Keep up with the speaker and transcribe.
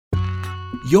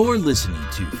You're listening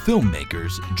to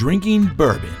Filmmakers Drinking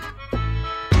Bourbon.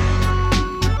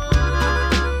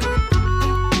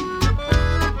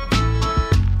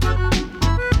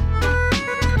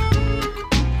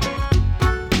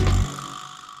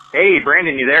 Hey,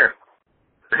 Brandon, you there?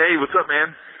 Hey, what's up,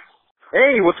 man?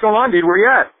 Hey, what's going on, dude? Where you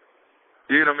at?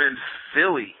 Dude, I'm in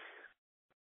Philly.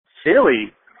 Philly?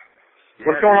 Yeah,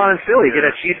 What's going on in Philly? Get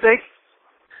a cheesesteak?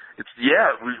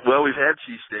 We've had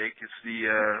cheesesteak. It's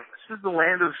this is the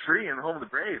land of the free and the home of the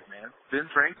brave, man. Ben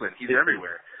Franklin, he's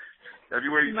everywhere.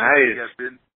 Everywhere you Nice. you got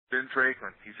Ben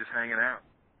Franklin. He's just hanging out.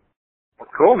 Well,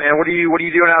 cool, man. What are you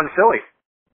doing out in Philly?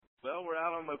 Well, we're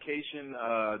out on location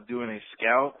doing a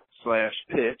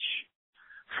scout/pitch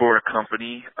for a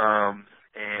company,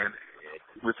 and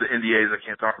with the NDAs I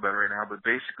can't talk about it right now, but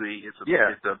basically it's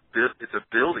a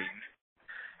building,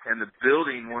 and the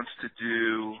building wants to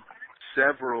do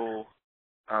several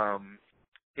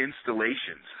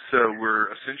installations. So we're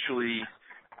essentially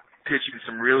pitching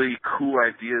some really cool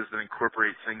ideas that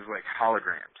incorporate things like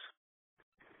holograms.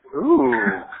 Ooh,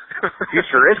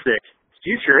 futuristic.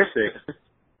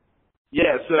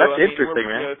 Yeah, so that's interesting,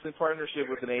 man. It's in partnership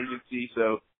with an agency,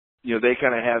 so they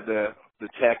kind of have the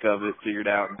tech of it figured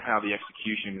out and how the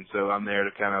execution, and so I'm there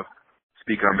to kind of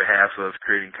speak on behalf of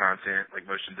creating content like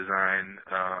motion design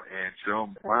and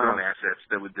film assets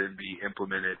that would then be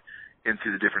implemented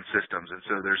into the different systems. And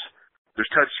so there's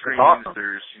touch screens, awesome.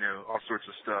 There's all sorts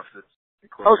of stuff that's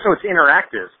included. Oh, so it's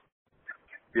interactive.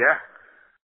 Yeah.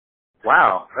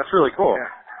 Wow, that's really cool.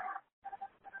 Yeah.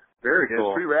 Very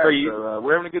cool. It's pretty rad. So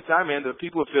we're having a good time, man. The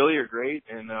people of Philly are great,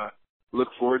 and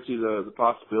look forward to the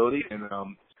possibility. And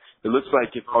it looks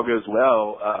like if all goes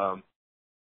well,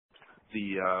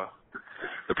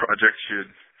 the project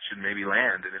should maybe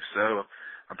land. And if so,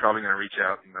 I'm probably going to reach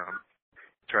out and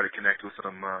try to connect with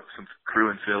some crew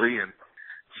in Philly and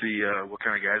see what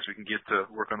kind of guys we can get to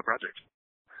work on the project.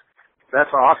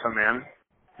 that's awesome, man.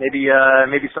 Maybe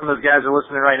some of those guys are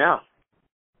listening right now.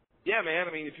 Yeah, man.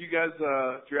 I mean, if you guys,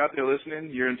 if you're out there listening,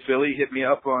 you're in Philly, hit me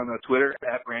up on Twitter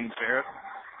at Brandon Ferris.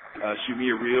 Shoot me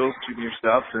your reels, shoot me your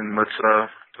stuff, and let's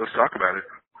talk about it.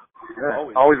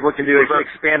 Yeah. Always looking to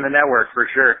expand the network for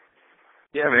sure.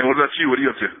 Yeah, man. What about you? What are you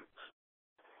up to?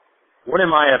 What am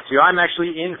I up to? I'm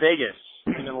actually in Vegas.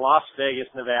 I'm in Las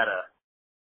Vegas, Nevada.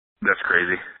 That's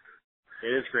crazy.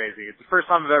 It is crazy. It's the first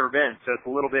time I've ever been, so it's a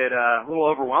little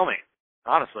overwhelming,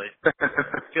 honestly.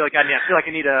 I feel like I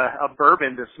need a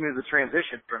bourbon to smooth the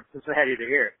transition from Cincinnati to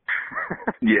here.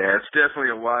 Yeah, it's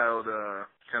definitely a wild,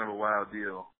 kind of a wild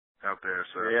deal out there.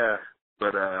 So yeah,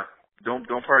 but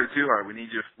don't party too hard. We need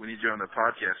you on the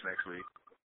podcast next week.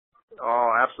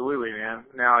 Oh, absolutely, man.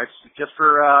 Now it's just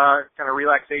for kind of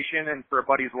relaxation and for a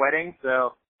buddy's wedding,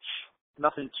 so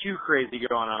nothing too crazy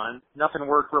going on. Nothing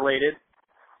work related.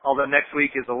 Although next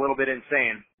week is a little bit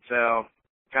insane, so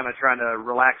kind of trying to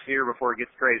relax here before it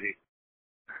gets crazy.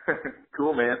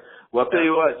 Cool, man. Well, I'll tell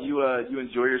you what, you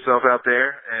enjoy yourself out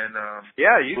there, and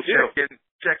yeah, you we'll too.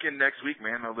 Check in next week,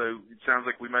 man. Although it sounds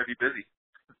like we might be busy.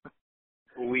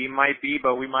 We might be,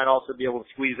 but we might also be able to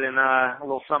squeeze in a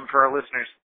little something for our listeners.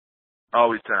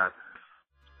 Always time.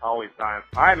 Always time.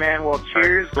 All right, man. Well,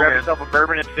 cheers. Cool, Grab man. yourself a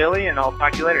bourbon in Philly, and I'll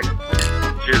talk to you later.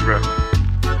 Cheers, bro.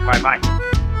 Bye-bye.